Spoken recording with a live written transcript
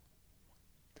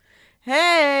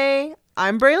Hey,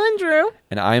 I'm Braylen Drew.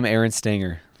 And I'm Aaron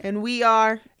Stanger. And we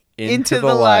are Into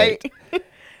the Light.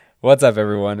 What's up,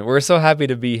 everyone? We're so happy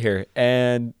to be here.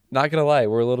 And not going to lie,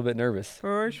 we're a little bit nervous.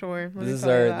 For sure. This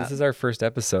is our first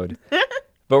episode.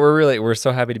 But we're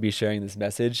so happy to be sharing this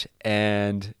message.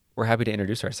 And we're happy to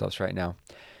introduce ourselves right now.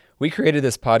 We created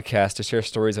this podcast to share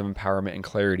stories of empowerment and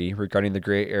clarity regarding the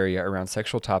gray area around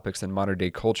sexual topics and modern day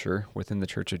culture within the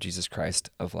Church of Jesus Christ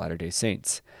of Latter-day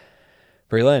Saints.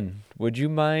 Braylen, would you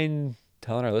mind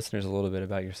telling our listeners a little bit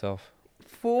about yourself?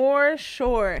 For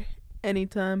sure.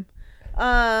 Anytime.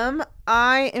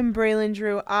 I am Braylen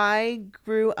Drew. I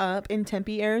grew up in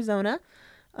Tempe, Arizona,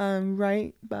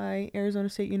 right by Arizona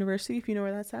State University, if you know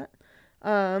where that's at.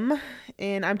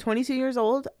 And I'm 22 years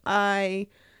old. I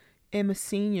am a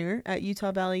senior at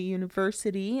Utah Valley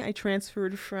University. I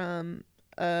transferred from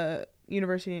a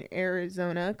university in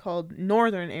Arizona called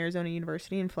Northern Arizona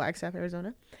University in Flagstaff,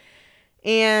 Arizona.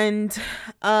 And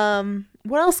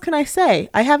what else can I say?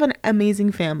 I have an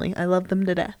amazing family. I love them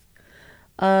to death.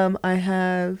 I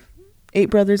have 8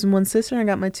 brothers and 1 sister. I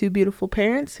got my 2 beautiful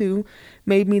parents who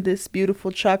made me this beautiful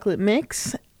chocolate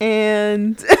mix.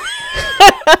 And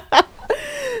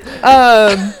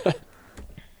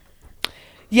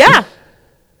yeah.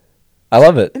 I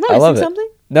love it. Am I missing something?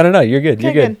 No, you're good. Okay,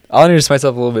 you're good. I'll introduce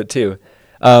myself a little bit too.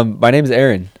 My name's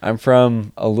Aaron. I'm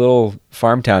from a little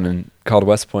farm town called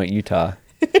West Point, Utah,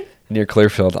 near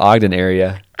Clearfield, Ogden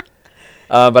area.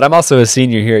 But I'm also a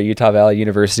senior here at Utah Valley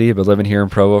University. I've been living here in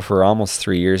Provo for almost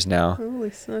 3 years now. Holy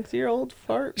smokes, you're old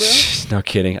fart, bro. No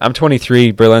kidding. I'm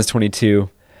 23. Braylen's 22.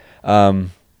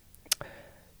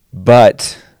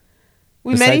 But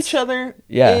we met each other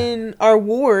in our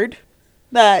ward.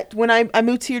 That when I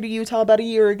moved here to Utah about a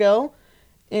year ago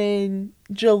in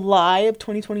July of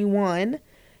 2021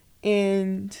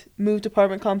 and moved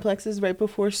apartment complexes right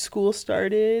before school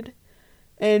started,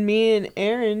 and me and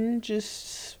Aaron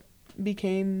just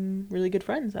became really good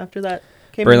friends after that.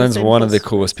 Braylen's one of the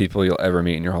coolest people you'll ever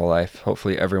meet in your whole life.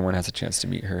 Hopefully everyone has a chance to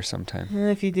meet her sometime.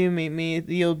 If you do meet me,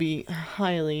 you'll be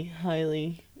highly,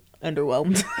 highly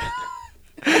underwhelmed.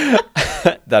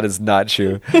 That is not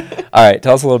true. All right,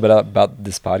 tell us a little bit about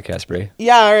this podcast, Bray.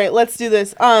 Yeah, all right, let's do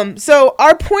this. So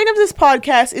our point of this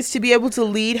podcast is to be able to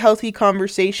lead healthy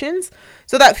conversations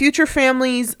so that future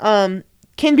families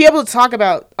can be able to talk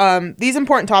about these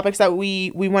important topics that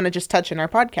we want to just touch in our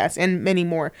podcast and many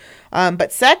more.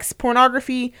 But sex,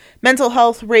 pornography, mental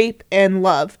health, rape, and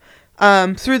love.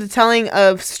 Through the telling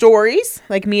of stories,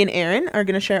 like me and Aaron are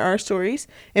going to share our stories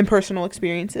and personal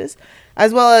experiences,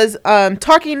 as well as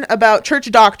talking about church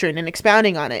doctrine and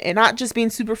expounding on it, and not just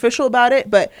being superficial about it,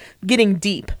 but getting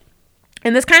deep.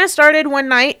 And this kind of started one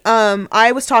night.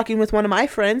 I was talking with one of my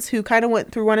friends who kind of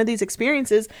went through one of these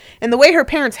experiences, and the way her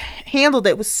parents handled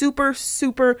it was super,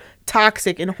 super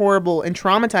toxic and horrible and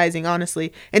traumatizing,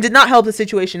 honestly, and did not help the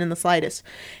situation in the slightest.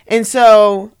 And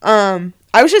so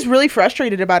I was just really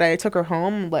frustrated about it. I took her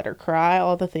home, let her cry,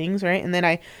 all the things, right? And then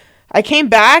I came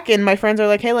back, and my friends are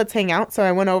like, hey, let's hang out. So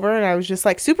I went over, and I was just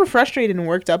like super frustrated and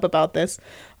worked up about this.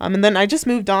 And then I just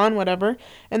moved on, whatever.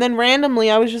 And then randomly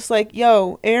I was just like,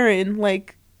 yo, Aaron,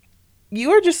 like,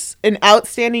 you are just an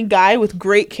outstanding guy with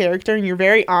great character, and you're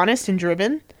very honest and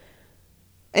driven.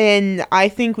 And I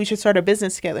think we should start a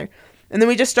business together. And then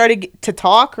we just started to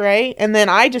talk, right? And then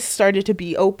I just started to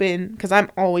be open, because I'm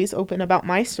always open about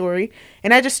my story.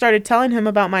 And I just started telling him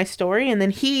about my story. And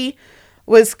then he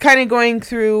was kind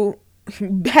of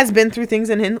has been through things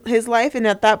in his life. And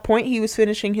at that point, he was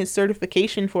finishing his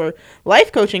certification for life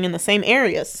coaching in the same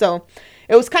areas. So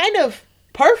it was kind of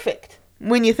perfect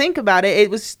when you think about it. It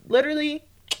was literally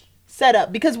set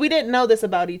up because we didn't know this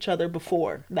about each other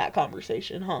before that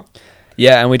conversation, huh?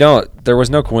 Yeah, and there was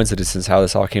no coincidences how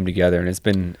this all came together, and it's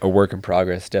been a work in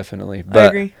progress, definitely. But I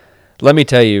agree. Let me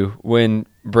tell you, when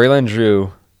Braylen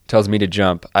Drew tells me to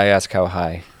jump, I ask how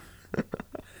high.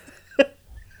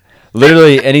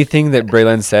 Literally anything that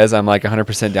Braylen says, I'm like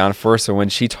 100% down for. So when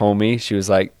she told me, she was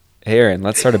like, hey, Aaron,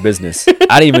 let's start a business. I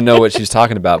didn't even know what she was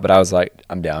talking about, but I was like,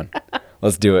 I'm down.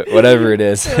 Let's do it, whatever it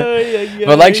is.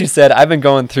 But like she said, I've been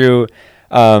going through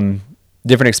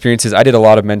different experiences. I did a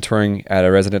lot of mentoring at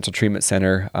a residential treatment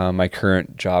center. My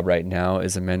current job right now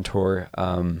is a mentor,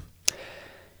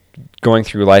 going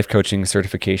through life coaching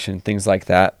certification, things like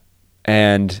that.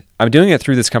 And I'm doing it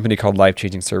through this company called Life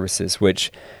Changing Services,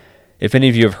 which, if any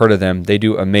of you have heard of them, they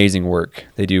do amazing work.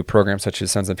 They do programs such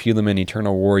as Sons of Helaman,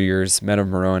 Eternal Warriors, Men of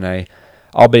Moroni,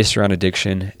 all based around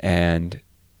addiction and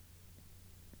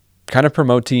kind of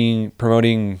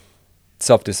promoting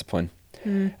self-discipline.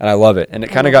 And I love it. And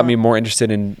it kind of got me more interested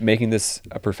in making this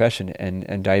a profession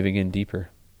and diving in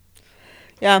deeper.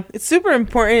 Yeah, it's super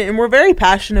important, and we're very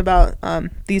passionate about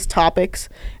these topics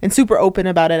and super open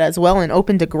about it as well, and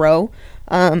open to grow.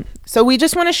 So we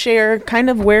just want to share kind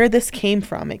of where this came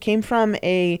from. It came from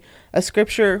a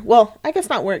scripture. Well, I guess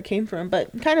not where it came from,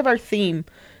 but kind of our theme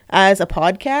as a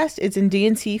podcast. It's in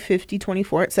D&C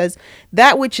 50:24. It says,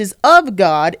 "That which is of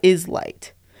God is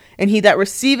light. And he that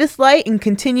receiveth light and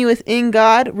continueth in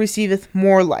God receiveth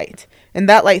more light. And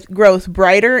that light groweth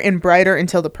brighter and brighter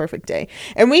until the perfect day."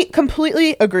 And we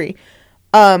completely agree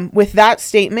with that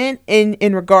statement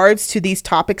in regards to these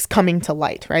topics coming to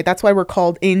light, right? That's why we're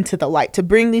called into the light, to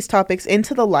bring these topics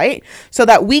into the light so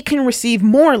that we can receive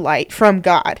more light from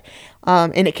God.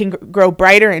 And it can grow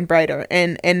brighter and brighter.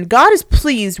 And God is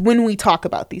pleased when we talk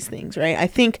about these things, right? I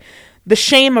think the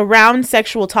shame around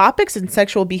sexual topics and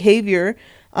sexual behavior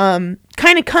kind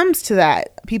of comes to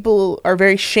that. People are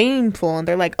very shameful and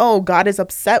they're like, oh, God is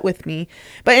upset with me.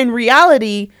 But in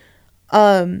reality,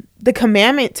 the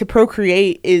commandment to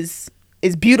procreate is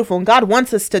beautiful, and God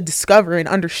wants us to discover and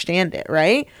understand it,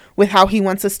 right? With how he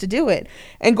wants us to do it.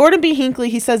 And Gordon B. Hinckley,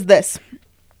 he says this: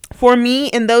 "For me,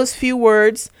 in those few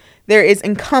words, there is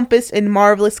encompassed a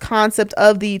marvelous concept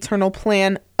of the eternal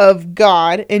plan of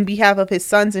God in behalf of his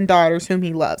sons and daughters whom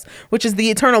he loves," which is the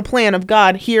eternal plan of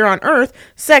God here on earth.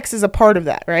 Sex is a part of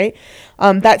that, right?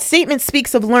 That statement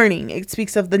speaks of learning. It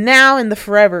speaks of the now and the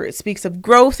forever. It speaks of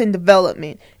growth and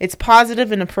development. It's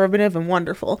positive and affirmative and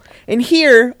wonderful. And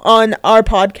here on our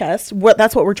podcast,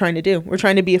 that's what we're trying to do. We're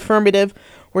trying to be affirmative.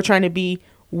 We're trying to be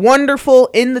wonderful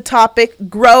in the topic,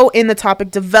 grow in the topic,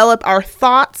 develop our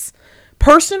thoughts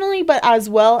personally, but as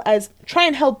well as try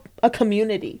and help a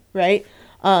community, right?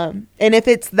 And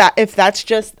if that's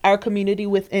just our community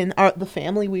within the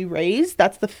family we raise,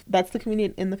 that's the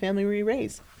community in the family we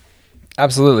raise.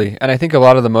 Absolutely. And I think a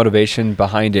lot of the motivation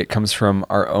behind it comes from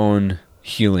our own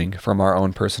healing, from our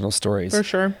own personal stories. For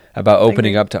sure. About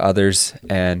opening up to others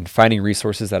and finding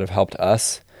resources that have helped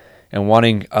us and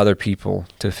wanting other people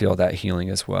to feel that healing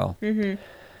as well. Mm-hmm.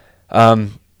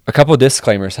 A couple of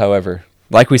disclaimers, however.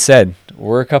 Like we said,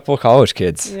 we're a couple of college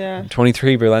kids. Yeah.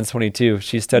 23, Braylen's 22.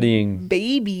 She's studying...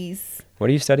 babies. What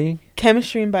are you studying?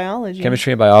 Chemistry and biology.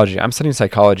 Chemistry and biology. I'm studying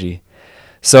psychology.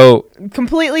 So...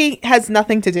 completely has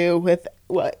nothing to do with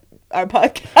what our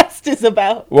podcast is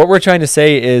about. What we're trying to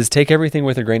say is take everything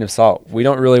with a grain of salt. We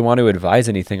don't really want to advise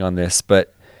anything on this,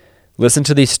 but listen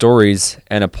to these stories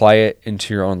and apply it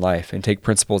into your own life and take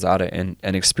principles out of it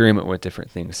and experiment with different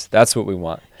things. That's what we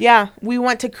want. Yeah, we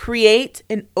want to create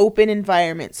an open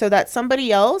environment so that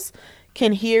somebody else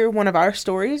can hear one of our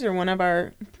stories or one of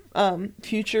our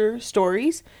future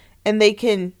stories, and they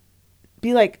can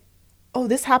be like, oh,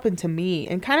 this happened to me,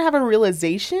 and kind of have a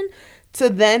realization to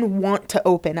then want to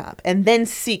open up and then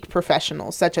seek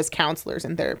professionals such as counselors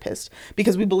and therapists,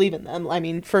 because we believe in them. I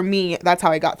mean, for me, that's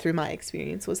how I got through my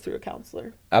experience, was through a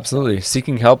counselor. Absolutely.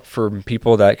 Seeking help from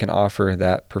people that can offer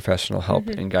that professional help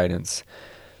and guidance.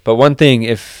 But one thing,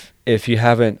 if you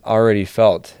haven't already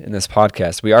felt in this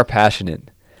podcast, we are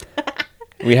passionate.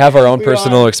 We have our own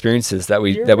personal experiences that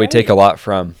we take a lot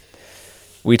from.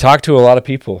 We talk to a lot of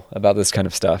people about this kind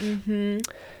of stuff. Mm-hmm.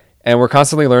 And we're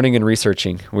constantly learning and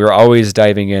researching. We're always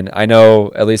diving in. I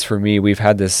know, at least for me, we've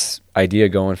had this idea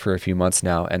going for a few months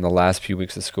now, and the last few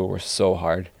weeks of school were so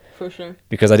hard. For sure.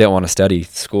 Because I didn't want to study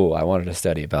school. I wanted to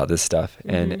study about this stuff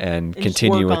and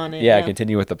continue with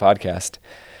continue with the podcast.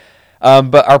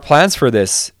 But our plans for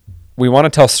this, we want to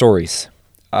tell stories.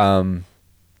 We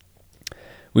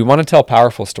want to tell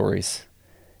powerful stories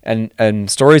and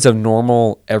stories of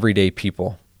normal, everyday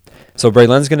people. So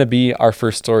Braylen's going to be our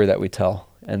first story that we tell.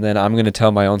 And then I'm going to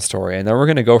tell my own story. And then we're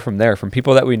going to go from there, from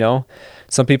people that we know,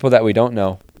 some people that we don't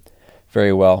know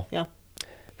very well. Yeah.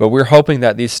 But we're hoping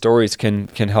that these stories can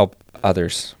help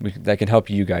others, that can help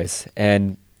you guys.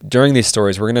 And during these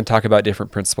stories, we're going to talk about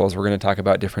different principles. We're going to talk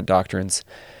about different doctrines.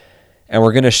 And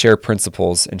we're going to share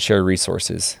principles and share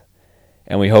resources.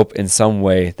 And we hope in some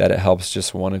way that it helps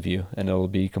just one of you, and it'll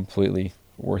be completely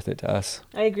worth it to us.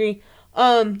 I agree.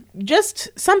 Just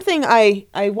something I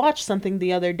watched something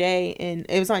the other day, and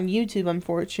it was on YouTube.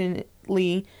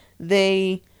 Unfortunately,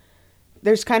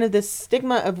 there's kind of this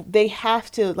stigma of they have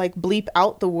to like bleep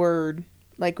out the word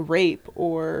like rape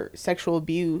or sexual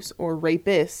abuse or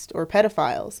rapist or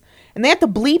pedophiles, and they have to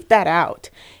bleep that out.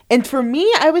 And for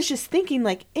me, I was just thinking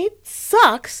like, it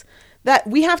sucks that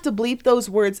we have to bleep those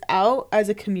words out as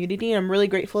a community. And I'm really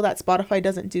grateful that Spotify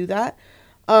doesn't do that.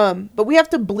 But we have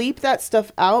to bleep that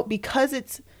stuff out because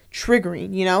it's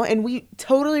triggering, you know, and we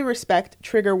totally respect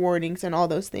trigger warnings and all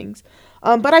those things.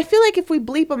 But I feel like if we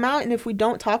bleep them out and if we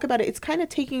don't talk about it, it's kind of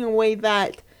taking away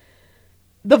that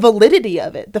the validity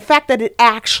of it, the fact that it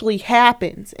actually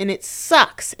happens and it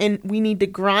sucks and we need to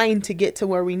grind to get to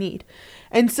where we need.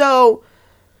 And so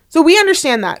we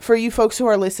understand that for you folks who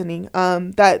are listening,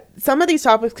 that some of these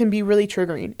topics can be really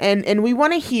triggering, and we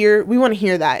want to hear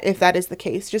that if that is the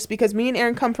case, just because me and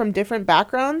Aaron come from different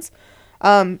backgrounds,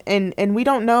 and we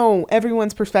don't know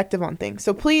everyone's perspective on things.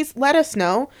 So please let us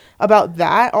know about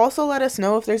that. Also let us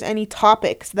know if there's any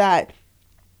topics that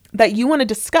you want to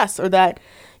discuss or that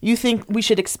you think we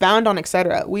should expound on,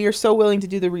 etc. We are so willing to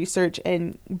do the research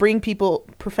and bring people,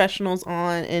 professionals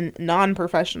on and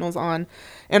non-professionals on,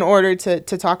 in order to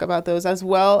talk about those, as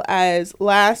well as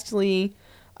lastly,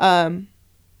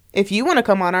 if you want to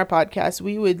come on our podcast,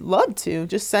 we would love to.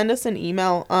 Just send us an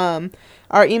email.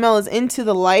 Our email is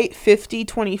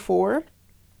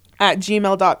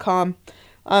intothe5024@gmail.com.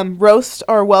 Roasts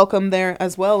are welcome there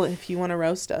as well if you want to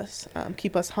roast us.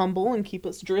 Keep us humble and keep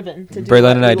us driven to do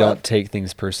Braylen and I don't take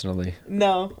things personally.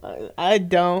 No, I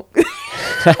don't.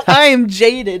 I am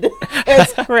jaded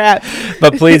as crap.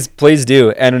 But please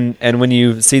do. And when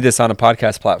you see this on a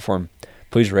podcast platform,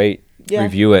 please rate,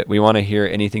 review it. We want to hear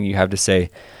anything you have to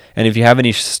say. And if you have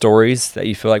any stories that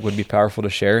you feel like would be powerful to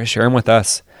share them with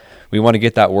us. We want to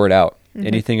get that word out,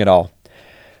 anything at all.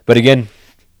 But again,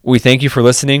 we thank you for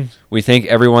listening. We thank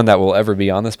everyone that will ever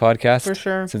be on this podcast. For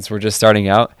sure. Since we're just starting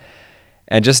out.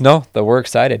 And just know that we're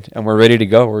excited and we're ready to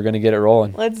go. We're going to get it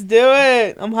rolling. Let's do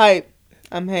it. I'm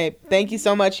hyped. Thank you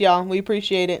so much, y'all. We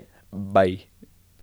appreciate it. Bye.